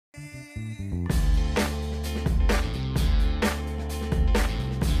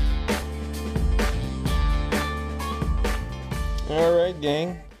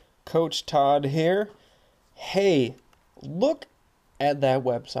gang? Coach Todd here. Hey, look at that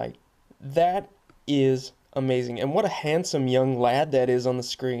website. That is amazing. And what a handsome young lad that is on the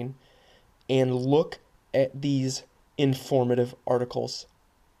screen. And look at these informative articles.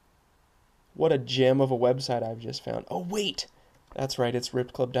 What a gem of a website I've just found. Oh, wait. That's right, it's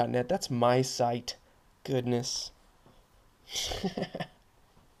rippedclub.net. That's my site. Goodness.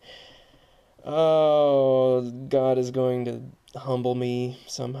 Oh, God is going to humble me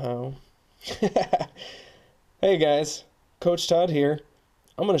somehow. Hey guys, Coach Todd here.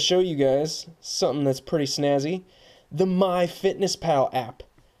 I'm going to show you guys something that's pretty snazzy. The MyFitnessPal app.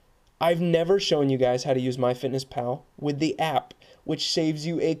 I've never shown you guys how to use MyFitnessPal with the app, which saves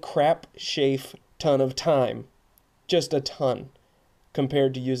you a crap shave ton of time. Just a ton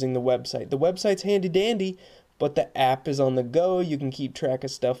compared to using the website. The website's handy dandy, but the app is on the go. You can keep track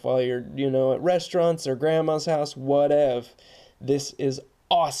of stuff while you're, at restaurants or grandma's house, whatever. This is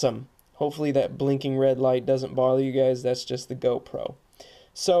awesome. Hopefully that blinking red light doesn't bother you guys. That's just the GoPro.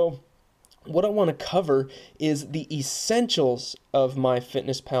 So what I want to cover is the essentials of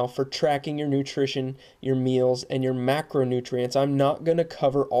MyFitnessPal for tracking your nutrition, your meals, and your macronutrients. I'm not going to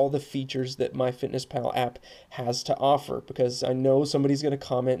cover all the features that MyFitnessPal app has to offer because I know somebody's going to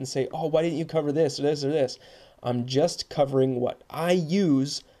comment and say, oh, why didn't you cover this or this or this? I'm just covering what I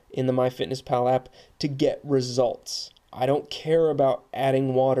use in the MyFitnessPal app to get results. I don't care about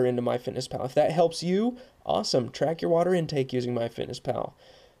adding water into MyFitnessPal. If that helps you, awesome. Track your water intake using MyFitnessPal.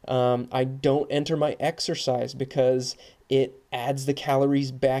 I don't enter my exercise because it adds the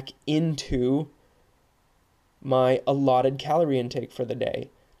calories back into my allotted calorie intake for the day.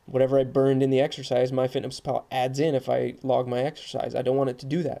 Whatever I burned in the exercise, MyFitnessPal adds in if I log my exercise. I don't want it to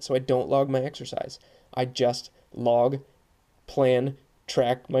do that, so I don't log my exercise. I just log, plan,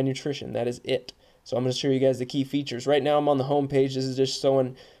 track my nutrition. That is it. So I'm going to show you guys the key features. Right now I'm on the home page. This is just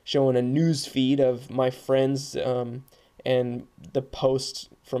showing a news feed of my friends and the posts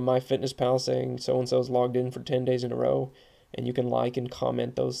from MyFitnessPal saying so-and-so's logged in for 10 days in a row. And you can like and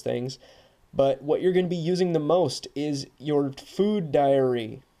comment those things. But what you're going to be using the most is your food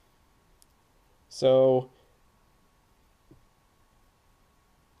diary. So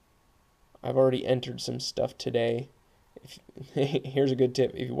I've already entered some stuff today. Here's a good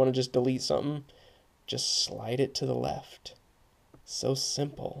tip. If you want to just delete something, just slide it to the left. So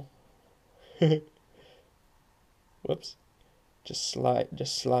simple. Whoops. Just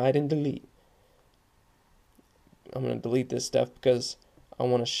slide and delete. I'm going to delete this stuff because I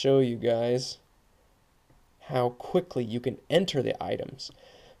want to show you guys how quickly you can enter the items.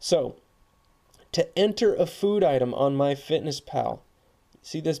 So, to enter a food item on MyFitnessPal,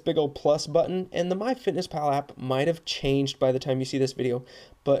 see this big old plus button? And the MyFitnessPal app might have changed by the time you see this video,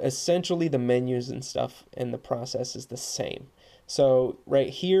 but essentially the menus and stuff and the process is the same. So right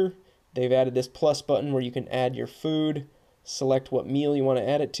here, they've added this plus button where you can add your food, select what meal you want to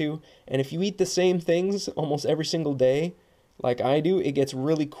add it to, and if you eat the same things almost every single day, like I do, it gets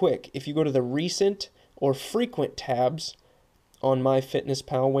really quick. If you go to the recent or frequent tabs on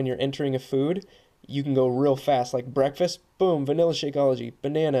MyFitnessPal when you're entering a food, you can go real fast, like breakfast, boom, vanilla Shakeology,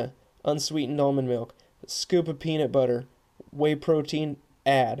 banana, unsweetened almond milk, scoop of peanut butter, whey protein,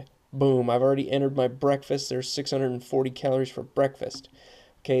 add, boom, I've already entered my breakfast. There's 640 calories for breakfast.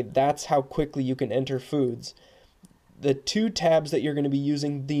 Okay, that's how quickly you can enter foods. The two tabs that you're going to be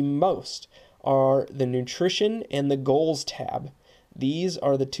using the most are the nutrition and the goals tab. These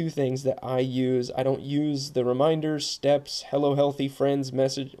are the two things that I use. I don't use the reminders, steps, hello healthy friends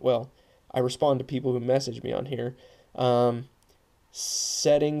message. Well, I respond to people who message me on here.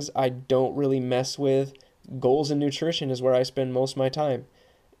 Settings I don't really mess with. Goals and nutrition is where I spend most of my time.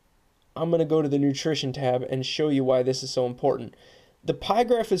 I'm going to go to the nutrition tab and show you why this is so important. The pie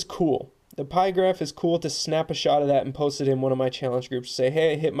graph is cool. The pie graph is cool to snap a shot of that and post it in one of my challenge groups. Say,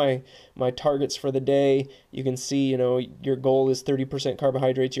 hey, I hit my targets for the day. You can see, your goal is 30%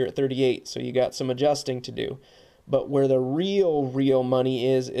 carbohydrates. You're at 38, so you got some adjusting to do. But where the real money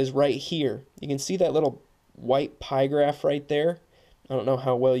is right here. You can see that little white pie graph right there. I don't know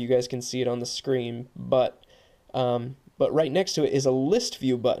how well you guys can see it on the screen, but right next to it is a list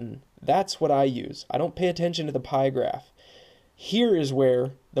view button. That's what I use. I don't pay attention to the pie graph. Here is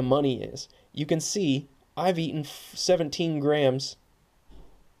where the money is. You can see I've eaten 17 grams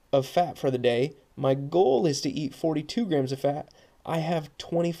of fat for the day. My goal is to eat 42 grams of fat. I have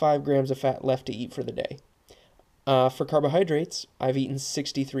 25 grams of fat left to eat for the day. For carbohydrates, I've eaten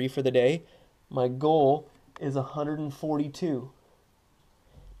 63 for the day. My goal is 142.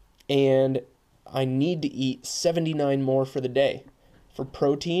 And I need to eat 79 more for the day. For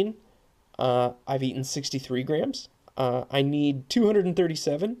protein, I've eaten 63 grams. I need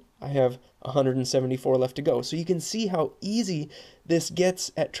 237. I have 174 left to go. So you can see how easy this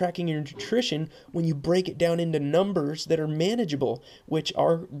gets at tracking your nutrition when you break it down into numbers that are manageable, which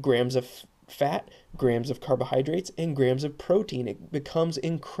are grams of fat, grams of carbohydrates, and grams of protein. It becomes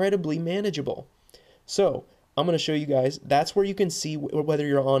incredibly manageable. So I'm going to show you guys, that's where you can see whether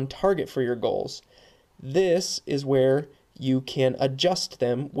you're on target for your goals. This is where you can adjust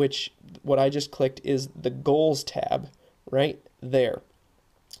them, which what I just clicked is the goals tab right there.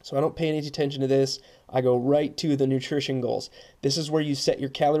 So I don't pay any attention to this. I go right to the nutrition goals. This is where you set your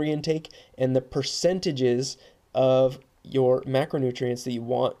calorie intake and the percentages of your macronutrients that you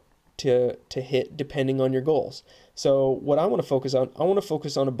want to hit depending on your goals. So what I want to focus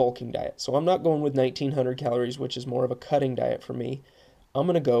on a bulking diet. So I'm not going with 1900 calories, which is more of a cutting diet for me. I'm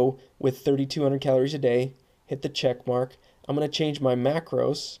going to go with 3200 calories a day, hit the check mark. I'm going to change my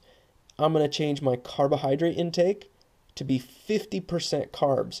macros. I'm going to change my carbohydrate intake to be 50%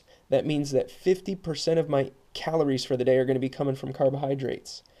 carbs. That means that 50% of my calories for the day are going to be coming from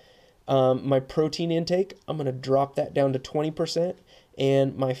carbohydrates. My protein intake, I'm going to drop that down to 20%,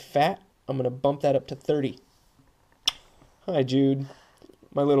 and my fat, I'm going to bump that up to 30. Hi, Jude.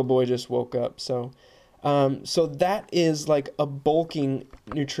 My little boy just woke up. So that is like a bulking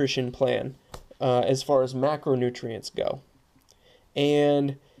nutrition plan as far as macronutrients go.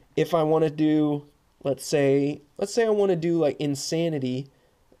 And if I want to do, let's say I want to do like insanity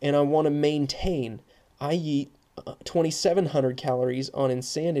and I want to maintain, I eat 2,700 calories on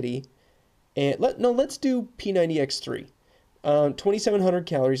insanity. And let's do P90X3. 2,700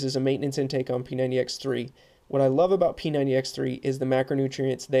 calories is a maintenance intake on P90X3. What I love about P90X3 is the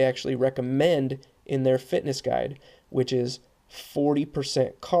macronutrients they actually recommend in their fitness guide, which is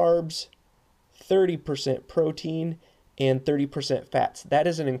 40% carbs, 30% protein, and 30% fats. That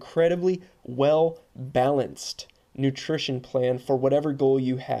is an incredibly well-balanced nutrition plan for whatever goal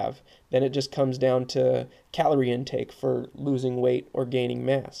you have. Then it just comes down to calorie intake for losing weight or gaining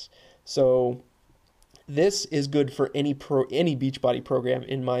mass. So this is good for any Beachbody program,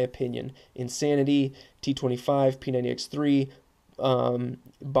 in my opinion. Insanity, T25, P90X3,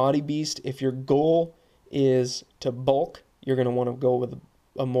 Body Beast. If your goal is to bulk, you're going to want to go with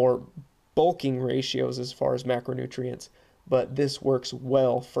a more bulking ratios as far as macronutrients. But this works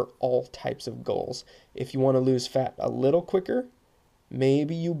well for all types of goals. If you want to lose fat a little quicker,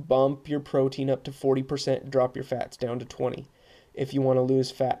 maybe you bump your protein up to 40%, drop your fats down to 20. If you want to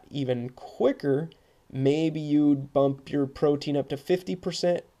lose fat even quicker, maybe you bump your protein up to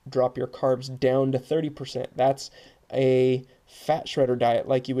 50%, drop your carbs down to 30%. That's a fat shredder diet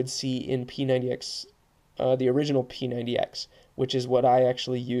like you would see in P90X, the original P90X, which is what I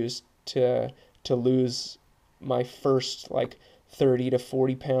actually used to lose my first like 30 to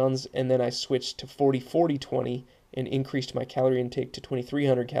 40 pounds, and then I switched to 40-40-20 and increased my calorie intake to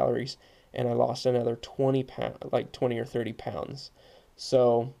 2,300 calories, and I lost another 20 or 30 pounds.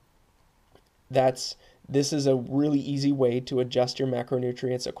 So this is a really easy way to adjust your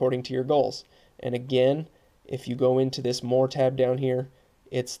macronutrients according to your goals. And again, if you go into this more tab down here,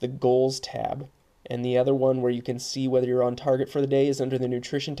 it's the goals tab. And the other one where you can see whether you're on target for the day is under the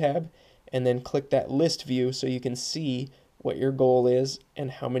nutrition tab. And then click that list view so you can see what your goal is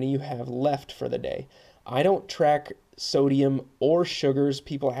and how many you have left for the day. I don't track sodium or sugars.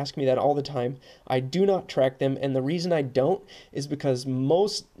 People ask me that all the time. I do not track them, and the reason I don't is because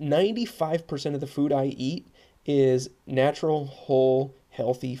 95% of the food I eat is natural, whole,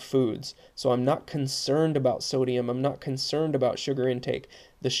 healthy foods. So I'm not concerned about sodium. I'm not concerned about sugar intake.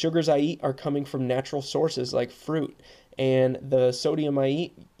 The sugars I eat are coming from natural sources like fruit. And the sodium I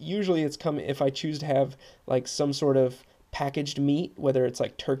eat, usually it's coming if I choose to have like some sort of packaged meat, whether it's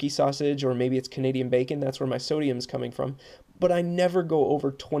like turkey sausage or maybe it's Canadian bacon, that's where my sodium is coming from. But I never go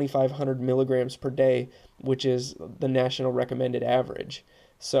over 2,500 milligrams per day, which is the national recommended average.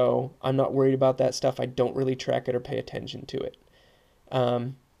 So I'm not worried about that stuff. I don't really track it or pay attention to it.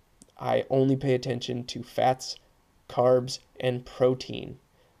 I only pay attention to fats, carbs, and protein.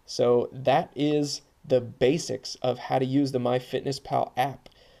 So that is the basics of how to use the MyFitnessPal app.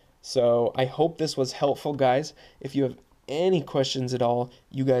 So I hope this was helpful, guys. If you have any questions at all,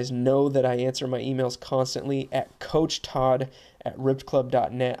 you guys know that I answer my emails constantly at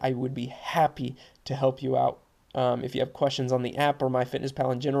coachtodd@rippedclub.net. I would be happy to help you out if you have questions on the app or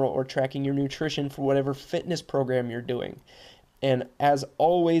MyFitnessPal in general, or tracking your nutrition for whatever fitness program you're doing. And as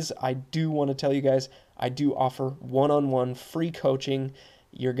always, I do want to tell you guys, I do offer one-on-one free coaching.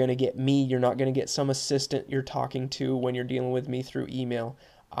 You're going to get me. You're not going to get some assistant you're talking to when you're dealing with me through email.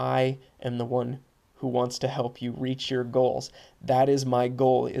 I am the one who wants to help you reach your goals. That is my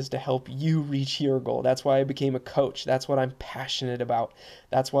goal, is to help you reach your goal. That's why I became a coach. That's what I'm passionate about.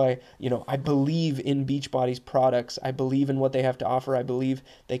 That's why, I believe in Beachbody's products. I believe in what they have to offer. I believe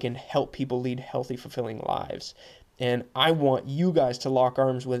they can help people lead healthy, fulfilling lives. And I want you guys to lock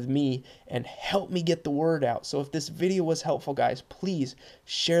arms with me and help me get the word out. So if this video was helpful, guys, please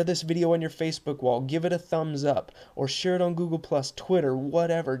share this video on your Facebook wall, give it a thumbs up, or share it on Google+, Twitter,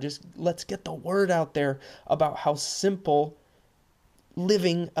 whatever. Just let's get the word out there about how simple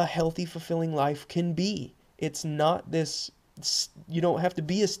living a healthy, fulfilling life can be. It's not this, you don't have to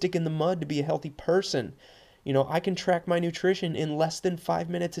be a stick in the mud to be a healthy person. I can track my nutrition in less than 5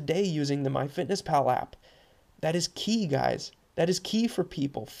 minutes a day using the MyFitnessPal app. That is key, guys. That is key for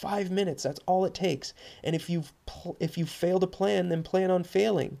people. 5 minutes, that's all it takes. And if you fail to plan, then plan on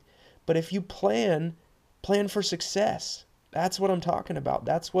failing. But if you plan for success. That's what I'm talking about.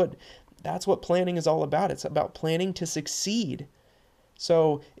 That's what planning is all about. It's about planning to succeed.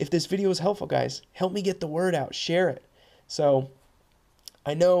 So if this video is helpful, guys, help me get the word out. Share it. So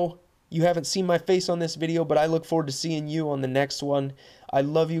I know you haven't seen my face on this video, but I look forward to seeing you on the next one. I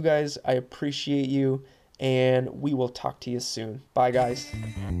love you guys. I appreciate you. And we will talk to you soon. Bye, guys.